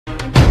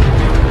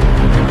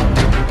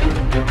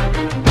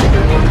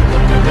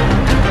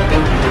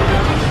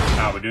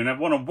afternoon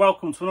everyone, and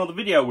welcome to another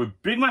video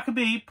with Big Mac and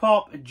B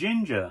Pop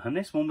Ginger, and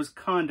this one was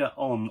kinda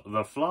on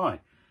the fly.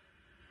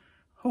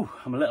 Oh,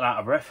 I'm a little out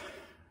of breath.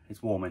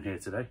 It's warm in here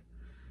today.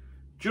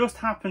 Just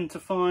happened to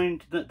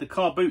find that the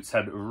Carboots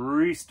had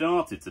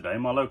restarted today.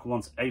 My local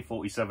one's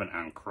A47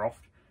 and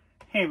Croft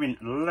here in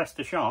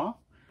Leicestershire,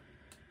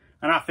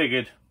 and I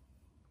figured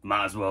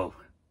might as well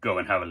go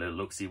and have a little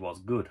look, see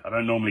what's good. I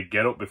don't normally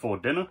get up before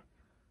dinner,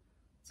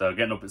 so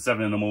getting up at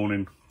 7 in the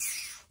morning,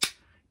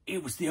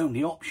 it was the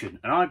only option.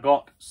 And I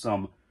got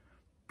some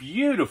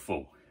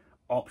beautiful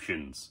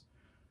options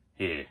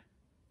here.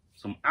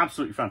 Some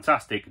absolutely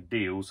fantastic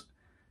deals.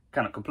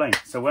 Cannot complain.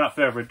 So without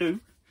further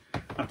ado,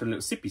 after a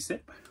little sippy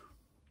sip,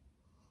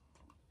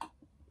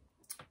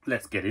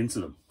 let's get into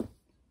them.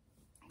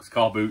 Because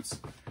Carboots,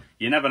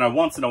 you never know,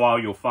 once in a while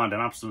you'll find an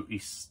absolutely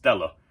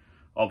stellar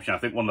option. I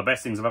think one of the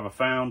best things I've ever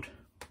found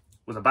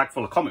was a bag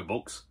full of comic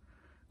books.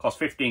 Cost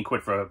 15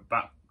 quid for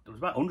about, there was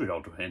about 100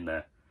 odd in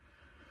there.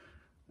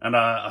 And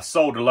I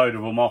sold a load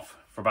of them off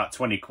for about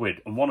 20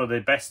 quid. And one of the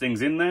best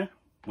things in there,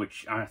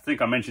 which I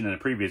think I mentioned in a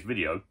previous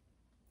video,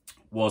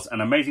 was an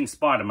Amazing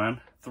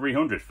Spider-Man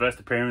 300, first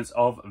appearance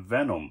of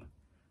Venom.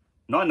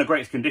 Not in the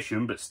greatest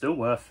condition, but still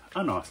worth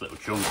a nice little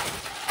chunk.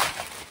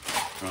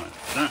 Right,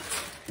 that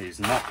is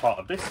not part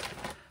of this.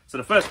 So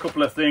the first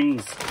couple of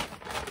things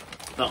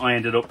that I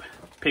ended up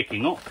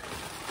picking up,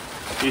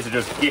 these are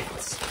just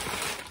gifts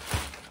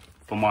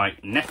for my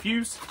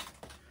nephews.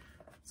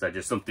 So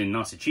just something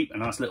nice and cheap, a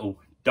nice little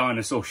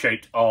dinosaur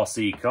shaped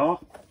RC car.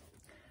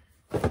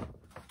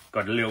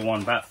 Got a little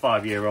one, about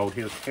 5-year-old,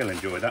 he'll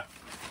enjoy that.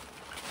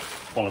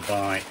 Followed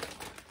by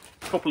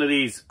a couple of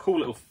these cool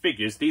little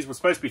figures. These were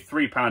supposed to be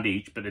 £3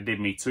 each, but they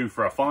did me 2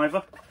 for a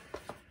 £5,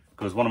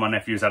 because one of my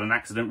nephews had an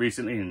accident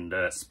recently and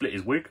split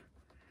his wig.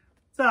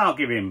 So I'll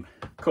give him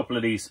a couple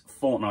of these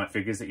Fortnite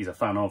figures that he's a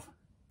fan of,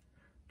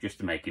 just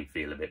to make him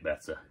feel a bit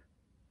better.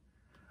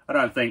 I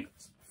don't think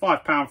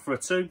 £5 for a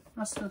 2,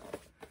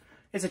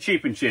 it's a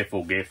cheap and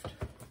cheerful gift.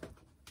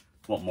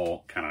 What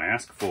more can I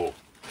ask for?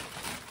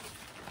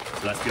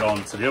 So let's get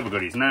on to the other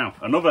goodies now.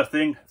 Another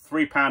thing,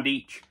 £3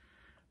 each,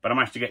 but I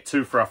managed to get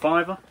 2 for a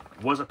 £5,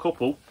 was a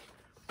couple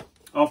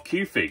of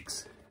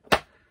Q-Figs.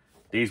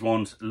 These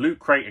ones, Loot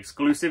Crate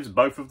exclusives,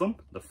 both of them.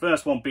 The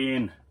first one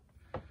being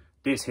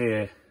this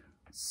here,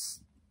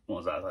 what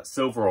was that,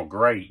 silver or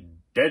grey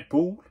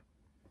Deadpool.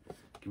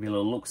 Give you a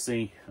little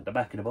look-see at the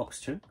back of the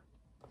box too.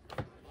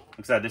 Like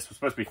I said, this was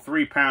supposed to be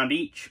 £3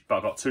 each, but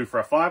I got 2 for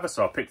a £5,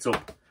 so I picked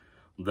up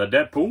the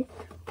Deadpool.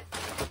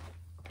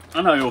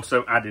 And I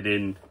also added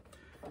in,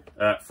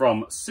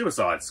 from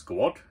Suicide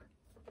Squad,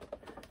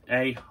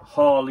 a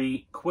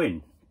Harley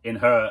Quinn in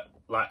her,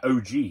 like,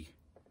 OG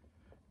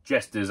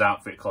Jester's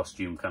outfit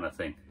costume kind of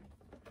thing.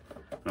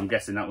 I'm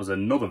guessing that was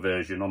another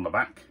version on the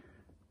back,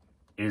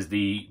 is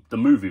the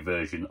movie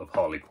version of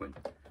Harley Quinn.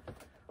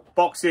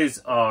 Boxes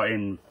are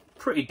in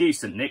pretty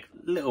decent nick,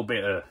 little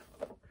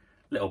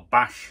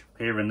bash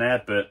here and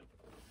there, but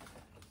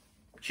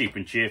cheap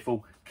and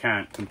cheerful,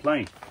 can't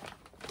complain.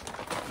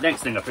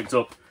 Next thing I picked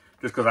up,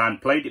 just because I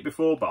hadn't played it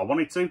before, but I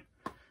wanted to,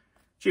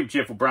 cheap and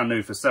cheerful, brand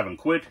new for 7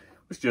 quid,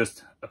 was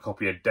just a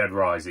copy of Dead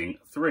Rising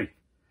 3.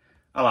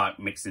 I like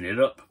mixing it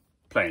up,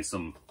 playing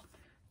some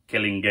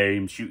killing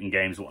games, shooting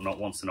games, whatnot,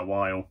 once in a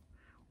while,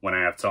 when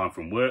I have time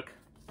from work.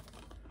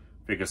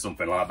 Figure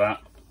something like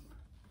that.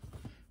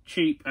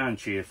 Cheap and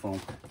cheerful,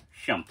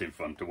 something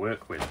fun to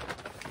work with.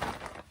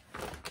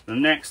 The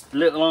next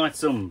little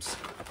items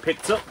I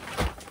picked up,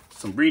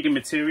 some reading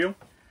material.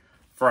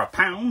 For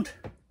 £1,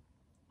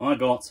 I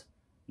got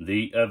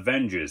The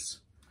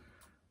Avengers.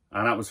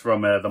 And that was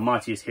from the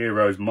Mightiest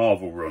Heroes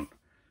Marvel run.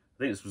 I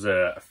think this was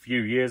a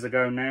few years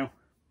ago now.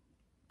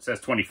 It says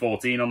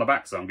 2014 on the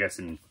back, so I'm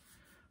guessing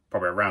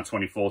probably around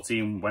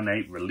 2014 when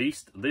they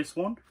released this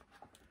one.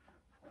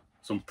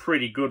 Some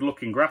pretty good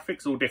looking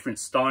graphics, all different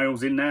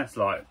styles in there. It's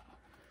like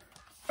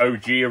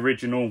OG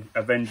original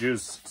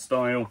Avengers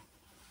style,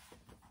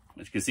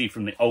 as you can see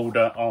from the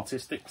older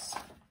artistics.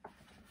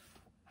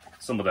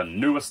 Some of the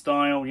newer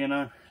style, you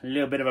know, a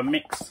little bit of a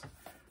mix.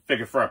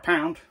 Figure for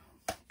 £1.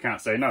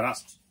 Can't say no,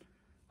 that's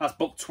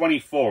book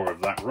 24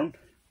 of that run.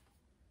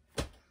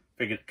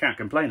 Figure, can't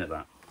complain at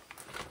that.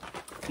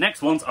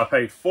 Next ones, I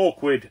paid 4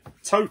 quid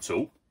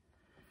total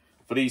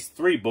for these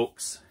 3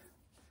 books,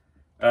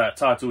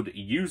 titled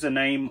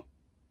Username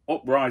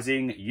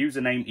Uprising,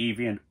 Username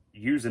Eevee, and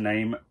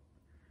Username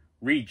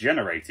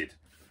Regenerated.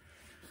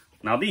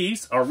 Now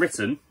these are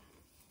written,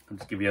 I'll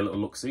just give you a little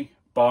look-see,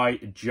 by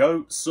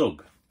Joe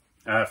Sugg.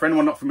 For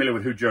anyone not familiar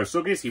with who Joe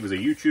Sugg is, he was a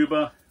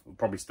YouTuber,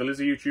 probably still is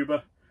a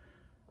YouTuber.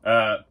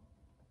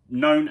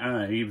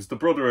 He was the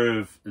brother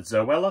of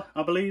Zoella,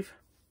 I believe.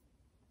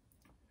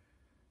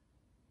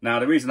 Now,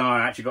 the reason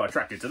I actually got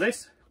attracted to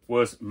this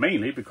was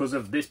mainly because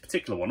of this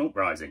particular one,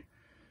 Uprising.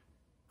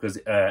 Because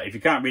if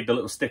you can't read the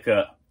little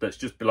sticker that's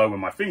just below where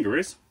my finger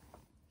is,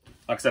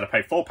 like I said, I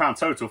paid £4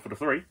 total for the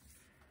 3.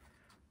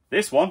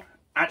 This one,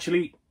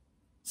 actually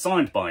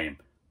signed by him.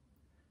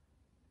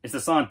 It's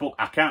a signed book.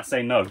 I can't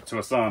say no to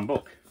a signed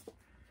book.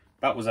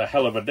 That was a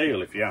hell of a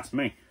deal, if you ask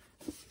me.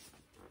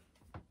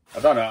 I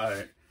don't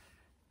know.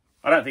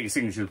 I don't think his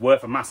signature's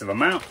worth a massive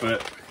amount,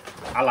 but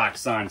I like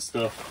signed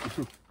stuff.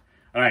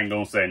 I ain't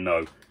gonna say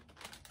no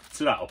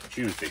to that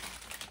opportunity.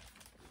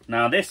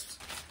 Now this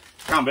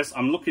canvas,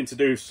 I'm looking to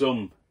do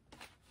some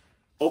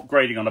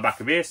upgrading on the back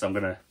of here, so I'm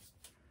gonna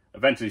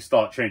eventually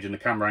start changing the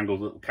camera angle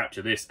that will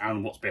capture this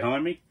and what's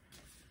behind me.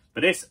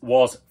 But this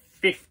was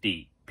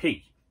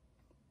 50p.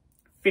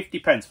 50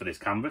 pence for this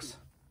canvas.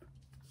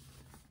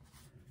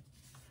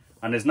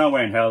 And there's no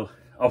way in hell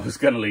I was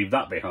going to leave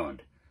that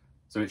behind.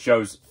 So it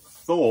shows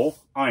Thor,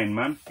 Iron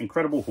Man,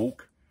 Incredible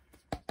Hulk,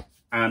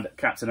 and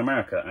Captain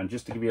America. And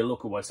just to give you a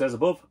look at what it says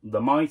above,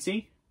 the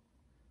Mighty,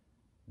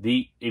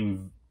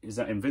 is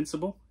that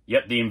Invincible?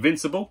 Yep, the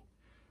Invincible,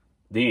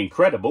 the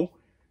Incredible,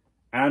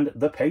 and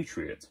the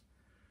Patriot.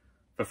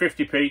 For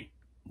 50p,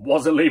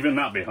 wasn't leaving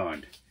that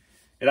behind.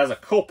 It has a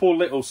couple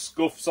little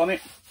scuffs on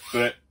it,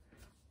 but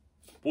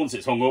once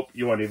it's hung up,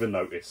 you won't even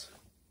notice.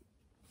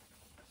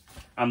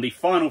 And the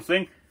final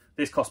thing,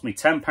 this cost me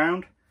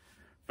 £10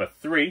 for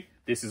 3.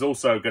 This is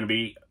also going to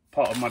be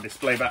part of my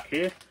display back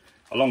here,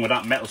 along with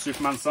that metal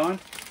Superman sign.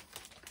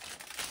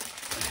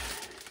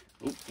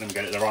 Ooh, let me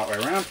get it the right way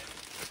around.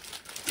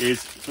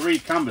 Is 3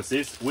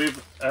 canvases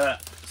with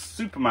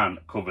Superman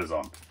covers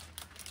on.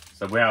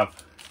 So we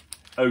have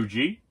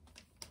OG.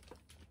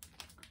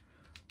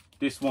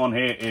 This one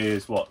here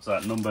is, what's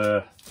that,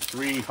 number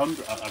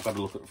 300? I've got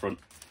to look at the front.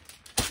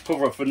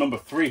 Cover up for number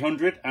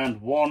 300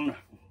 and one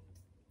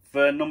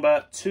for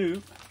number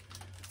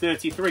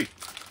 233.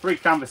 3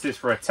 canvases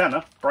for a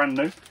tenner, brand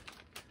new.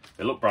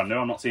 They look brand new.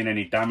 I'm not seeing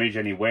any damage,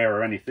 any wear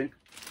or anything.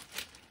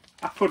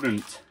 I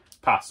couldn't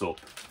pass up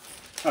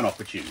an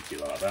opportunity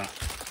like that.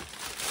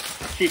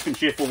 Cheap and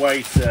cheerful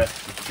way to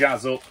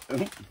jazz up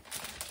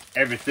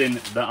everything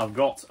that I've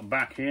got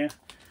back here.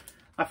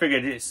 I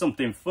figured it's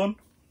something fun.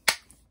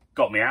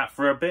 Got me out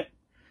for a bit.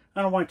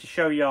 And I wanted to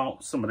show y'all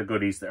some of the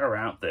goodies that are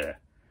out there.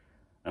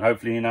 And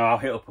hopefully, you know, I'll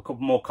hit up a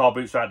couple more car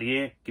boots throughout the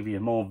year, give you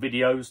more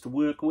videos to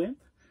work with.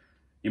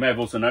 You may have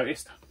also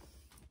noticed,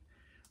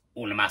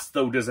 all of my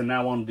Stodas are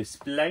now on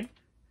display.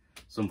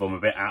 Some of them a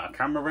bit out of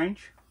camera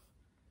range.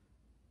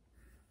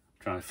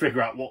 I'm trying to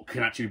figure out what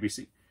can actually be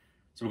seen.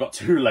 So we've got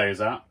 2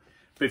 layers out.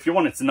 But if you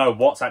wanted to know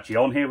what's actually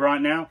on here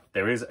right now,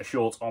 there is a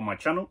short on my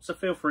channel, so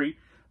feel free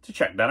to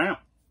check that out.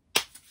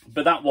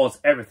 But that was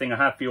everything I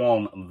had for you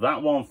on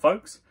that one,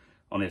 folks,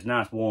 on this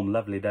nice, warm,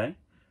 lovely day.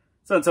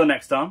 So until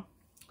next time,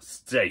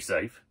 stay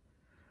safe,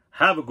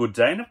 have a good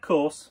day, and of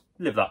course,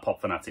 live that pop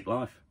fanatic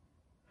life.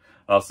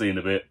 I'll see you in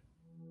a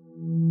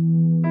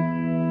bit.